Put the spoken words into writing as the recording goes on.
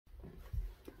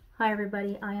Hi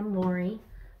everybody, I am Lori,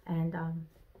 and I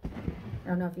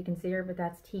don't know if you can see her, but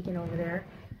that's Tegan over there.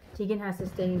 Tegan has to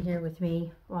stay in here with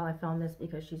me while I film this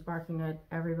because she's barking at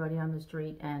everybody on the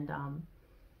street, and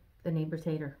the neighbors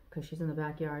hate her because she's in the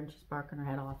backyard and she's barking her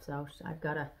head off. So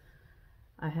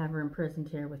I have her imprisoned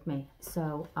here with me.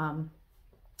 So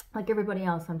like everybody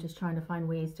else, I'm just trying to find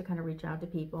ways to kind of reach out to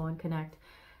people and connect.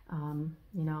 You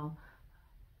know,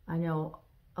 I know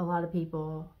a lot of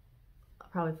people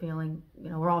probably feeling,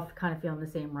 we're all kind of feeling the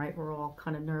same, right? We're all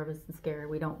kind of nervous and scared.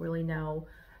 We don't really know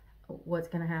what's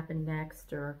going to happen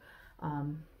next, or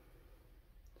when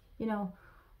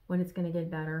it's going to get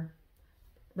better.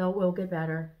 Though it will get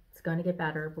better, it's going to get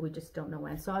better, but we just don't know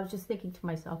when. So I was just thinking to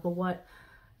myself, well, what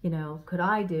could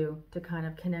I do to kind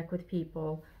of connect with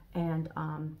people and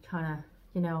kind of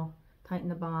tighten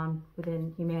the bond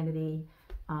within humanity.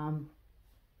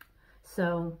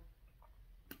 So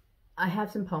I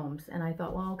have some poems, and I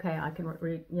thought, well, okay, I can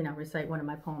recite one of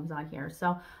my poems on here.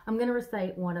 So I'm going to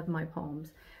recite one of my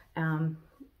poems.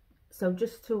 So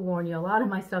just to warn you, a lot of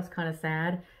my stuff's kind of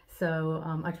sad. So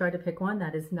I tried to pick one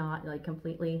that is not like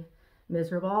completely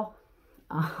miserable.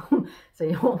 So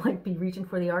you won't be reaching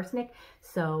for the arsenic.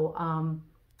 So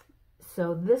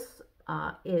so this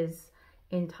is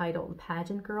entitled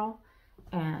Pageant Girl,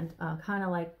 and kind of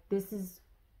like, this is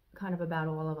kind of about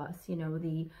all of us,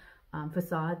 the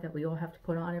facade that we all have to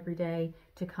put on every day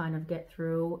to kind of get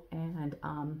through, and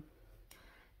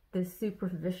this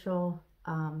superficial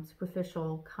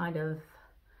kind of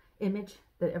image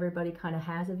that everybody kind of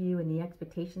has of you, and the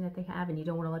expectation that they have, and you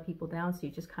don't want to let people down, so you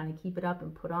just kind of keep it up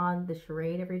and put on the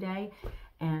charade every day.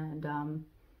 And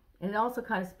it also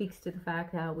kind of speaks to the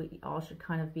fact that we all should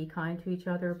kind of be kind to each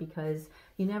other, because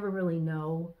you never really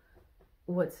know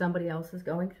what somebody else is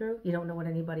going through. You don't know what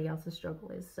anybody else's struggle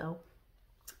is.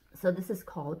 So this is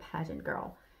called Pageant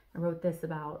Girl. I wrote this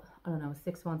about, I don't know,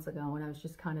 6 months ago, when I was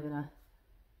just kind of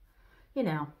in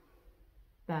a,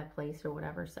 bad place or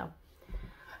whatever. So,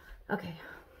 okay.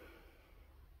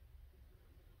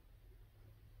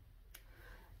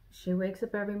 She wakes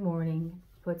up every morning,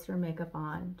 puts her makeup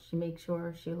on. She makes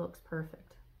sure she looks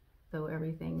perfect, though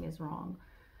everything is wrong.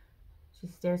 She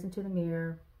stares into the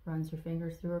mirror, runs her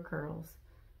fingers through her curls,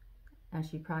 as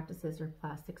she practices her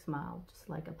plastic smile, just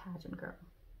like a pageant girl.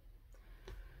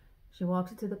 She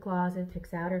walks into the closet,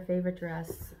 picks out her favorite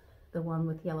dress, the one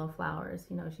with yellow flowers.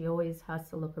 She always has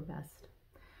to look her best.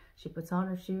 She puts on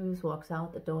her shoes, walks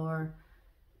out the door,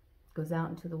 goes out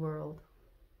into the world.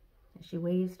 And she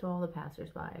waves to all the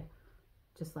passersby,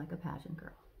 just like a pageant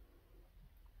girl.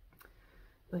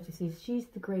 But you see, she's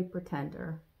the great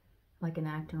pretender, like an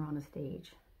actor on a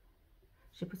stage.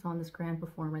 She puts on this grand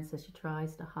performance as she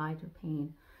tries to hide her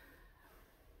pain.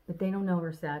 But they don't know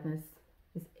her sadness,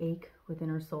 this ache within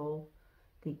her soul,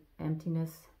 the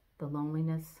emptiness, the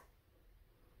loneliness.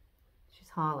 She's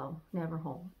hollow, never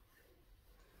whole.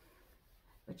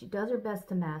 But she does her best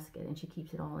to mask it, and she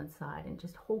keeps it all inside and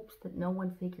just hopes that no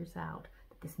one figures out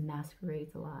that this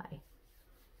masquerade's a lie.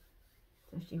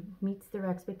 So she meets their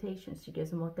expectations. She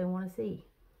gives them what they want to see.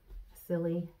 A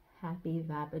silly, happy,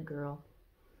 vapid girl.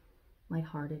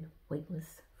 Lighthearted,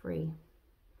 weightless, free.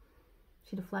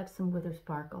 She deflects them with her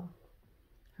sparkle.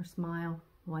 Her smile,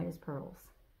 white as pearls.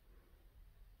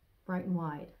 Bright and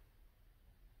wide,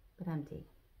 but empty.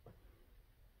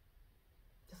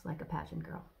 Just like a pageant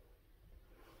girl.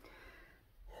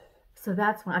 So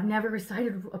that's one. I've never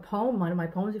recited a poem, one of my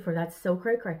poems before. That's so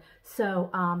cray-cray. So,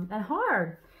 and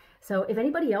hard. So if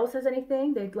anybody else has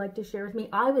anything they'd like to share with me,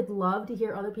 I would love to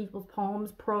hear other people's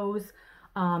poems, prose,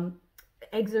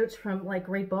 excerpts from like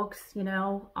great books,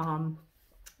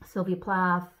 Sylvia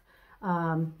Plath,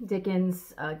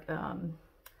 Dickens,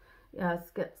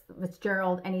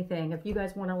 Fitzgerald, anything. If you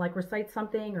guys want to like recite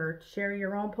something or share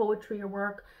your own poetry or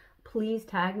work, please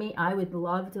tag me. I would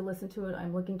love to listen to it.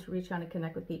 I'm looking to reach out and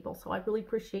connect with people. So I really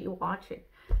appreciate you watching.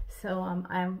 So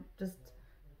I'm just,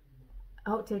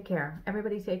 take care.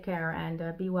 Everybody take care,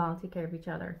 and be well and take care of each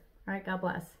other. All right, God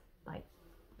bless. Bye.